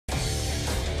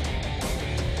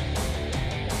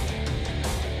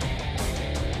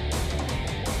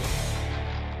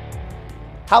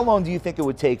How long do you think it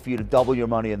would take for you to double your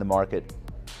money in the market?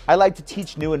 I like to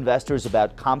teach new investors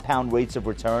about compound rates of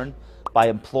return by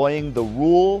employing the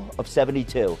rule of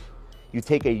 72. You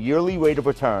take a yearly rate of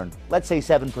return, let's say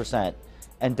 7%,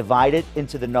 and divide it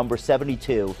into the number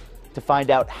 72 to find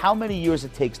out how many years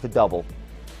it takes to double.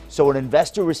 So an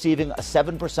investor receiving a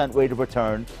 7% rate of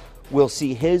return will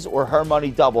see his or her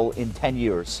money double in 10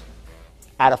 years.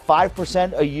 At a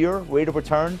 5% a year rate of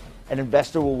return, an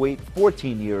investor will wait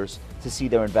 14 years to see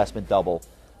their investment double.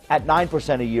 At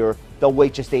 9% a year, they'll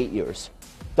wait just 8 years.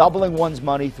 Doubling one's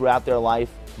money throughout their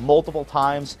life multiple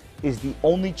times is the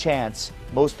only chance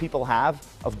most people have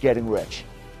of getting rich.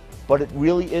 But it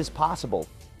really is possible.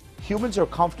 Humans are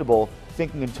comfortable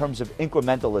thinking in terms of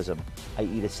incrementalism. I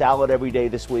eat a salad every day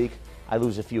this week, I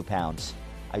lose a few pounds.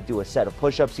 I do a set of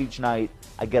push-ups each night,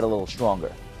 I get a little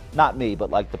stronger. Not me,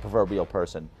 but like the proverbial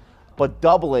person. But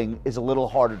doubling is a little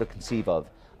harder to conceive of,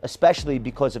 especially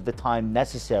because of the time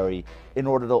necessary in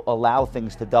order to allow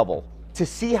things to double. To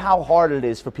see how hard it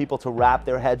is for people to wrap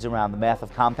their heads around the math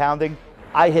of compounding,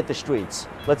 I hit the streets.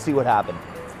 Let's see what happened.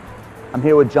 I'm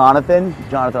here with Jonathan.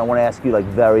 Jonathan, I want to ask you like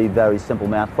very, very simple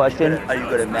math question. Are you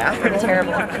good at math? I'm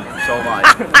terrible. So am I.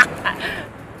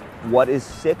 What is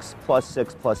 6 plus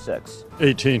 6 plus 6?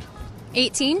 18.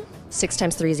 18? 6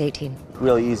 times 3 is 18.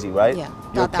 Really easy, right? Yeah.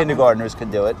 Your kindergartners can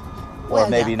do it. Or Well,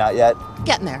 maybe yeah. not yet.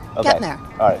 Getting there. Okay. Getting there.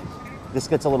 All right. This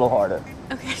gets a little harder.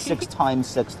 Okay. 6 times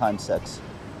 6 times 6.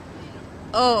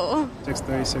 Oh.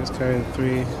 636 carried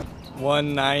 3.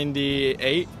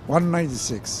 198.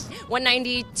 196.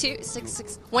 192,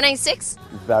 66, 196?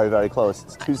 Very, very close.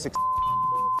 It's 26.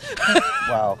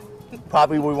 Wow.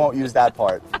 Probably we won't use that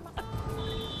part.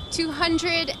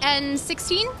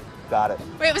 216? Got it.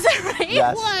 Wait, was that right?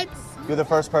 Yes. What? You're the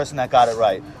first person that got it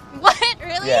right. What?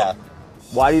 Really? Yeah.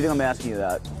 Why do you think I'm asking you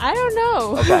that? I don't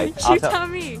know. Okay, You tell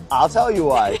me. I'll tell you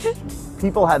why.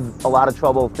 People have a lot of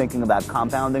trouble thinking about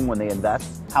compounding when they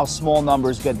invest. How small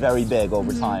numbers get very big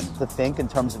over time. To think in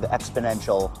terms of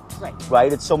exponential,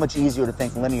 right? It's so much easier to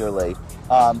think linearly,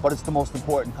 but it's the most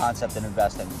important concept in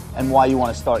investing and why you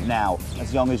want to start now.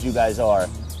 As young as you guys are,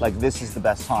 like this is the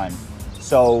best time.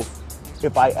 So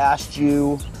if I asked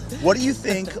you, what do you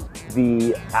think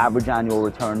the average annual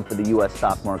return for the US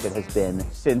stock market has been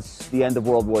since the end of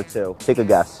World War II? Take a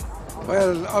guess.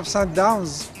 Well, ups and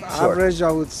downs. Sure. Average,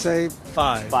 I would say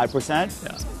 5. 5%?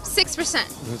 Yeah.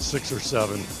 6%. 6 or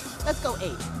 7. Let's go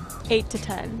 8. 8 to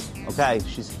 10. Okay,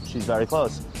 she's very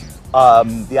close.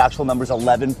 The actual number is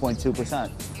 11.2%.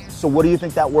 So what do you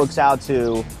think that works out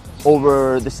to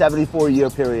over the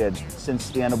 74-year period since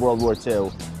the end of World War II?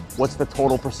 What's the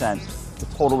total percent, the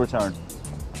total return?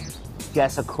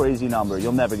 Guess a crazy number.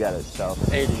 You'll never get it. So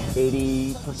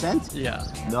 80. 80%? Yeah.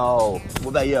 No. What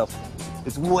about you?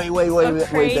 It's way A bigger.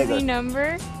 crazy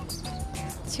number.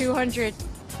 200.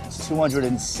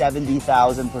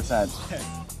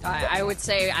 270,000%. I would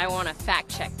say I want to fact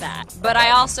check that. But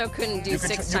I also couldn't do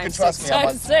 6 times 6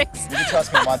 times 6. You can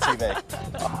trust me, I'm on TV.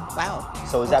 Wow.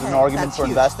 So is that an argument That's for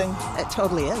huge. investing? It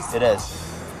totally is. It is.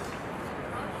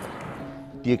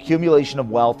 The accumulation of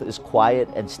wealth is quiet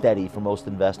and steady for most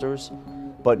investors,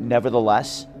 but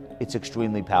nevertheless, it's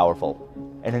extremely powerful.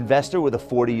 An investor with a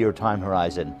 40-year time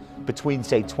horizon, between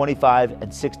say 25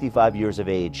 and 65 years of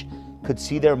age, could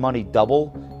see their money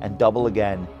double and double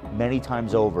again many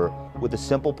times over with a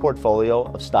simple portfolio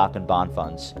of stock and bond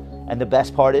funds. And the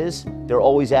best part is, they're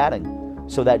always adding,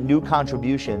 so that new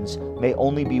contributions may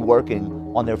only be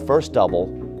working on their first double,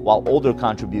 while older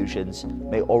contributions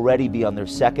may already be on their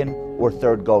second or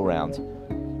third go-round.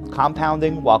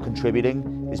 Compounding while contributing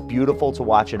is beautiful to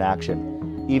watch in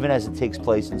action, even as it takes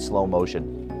place in slow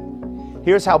motion.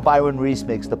 Here's how Byron Reese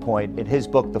makes the point in his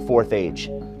book, The Fourth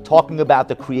Age, talking about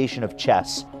the creation of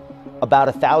chess. About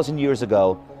 1,000 years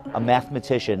ago, a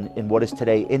mathematician in what is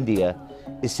today India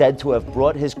is said to have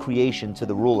brought his creation to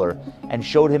the ruler and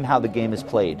showed him how the game is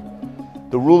played.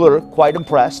 The ruler, quite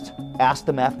impressed, asked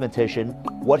the mathematician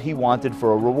what he wanted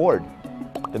for a reward.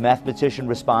 The mathematician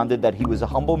responded that he was a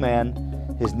humble man,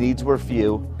 his needs were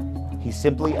few. He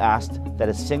simply asked that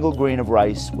a single grain of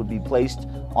rice would be placed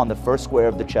on the first square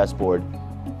of the chessboard,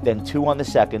 then 2 on the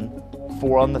second,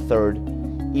 4 on the third,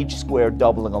 each square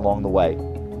doubling along the way.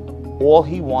 All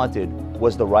he wanted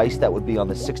was the rice that would be on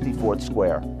the 64th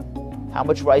square. How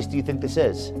much rice do you think this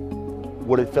is?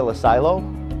 Would it fill a silo?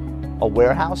 A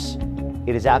warehouse?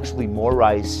 It is actually more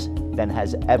rice than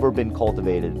has ever been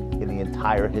cultivated in the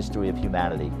entire history of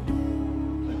humanity.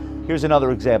 Here's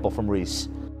another example from Reese.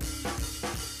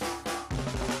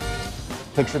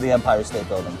 Picture the Empire State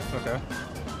Building. Okay.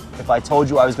 If I told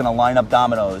you I was going to line up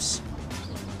dominoes,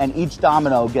 and each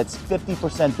domino gets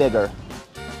 50% bigger,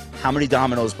 How many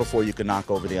dominoes before you can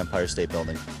knock over the Empire State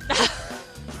Building?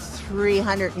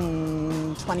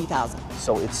 320,000.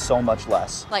 So it's so much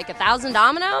less. Like 1,000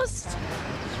 dominoes?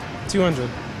 200.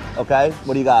 Okay,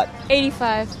 what do you got?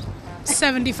 85.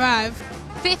 75.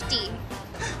 50.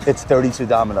 It's 32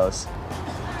 dominoes.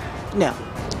 No.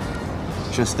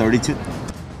 Just 32?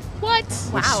 What?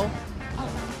 Wow.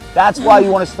 That's why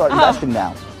you want to start investing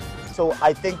now. So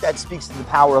I think that speaks to the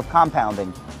power of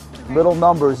compounding. Little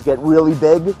numbers get really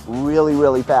big, really,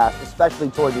 really fast, especially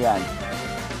toward the end.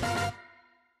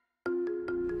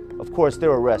 Of course,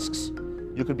 there are risks.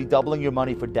 You could be doubling your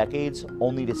money for decades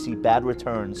only to see bad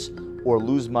returns or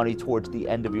lose money towards the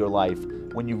end of your life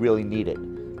when you really need it.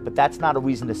 But that's not a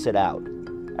reason to sit out.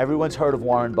 Everyone's heard of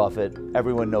Warren Buffett.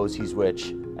 Everyone knows he's rich,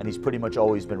 and he's pretty much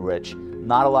always been rich.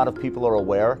 Not a lot of people are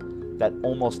aware that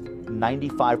almost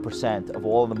 95% of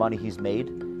all of the money he made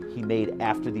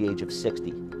after the age of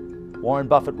 60. Warren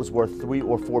Buffett was worth $3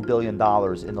 or $4 billion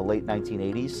in the late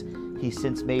 1980s. He's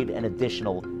since made an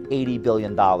additional $80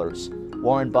 billion.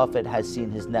 Warren Buffett has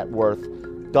seen his net worth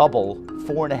double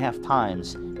 4.5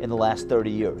 times in the last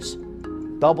 30 years.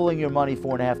 Doubling your money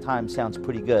 4.5 times sounds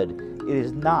pretty good. It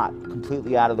is not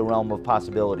completely out of the realm of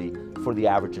possibility for the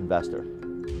average investor.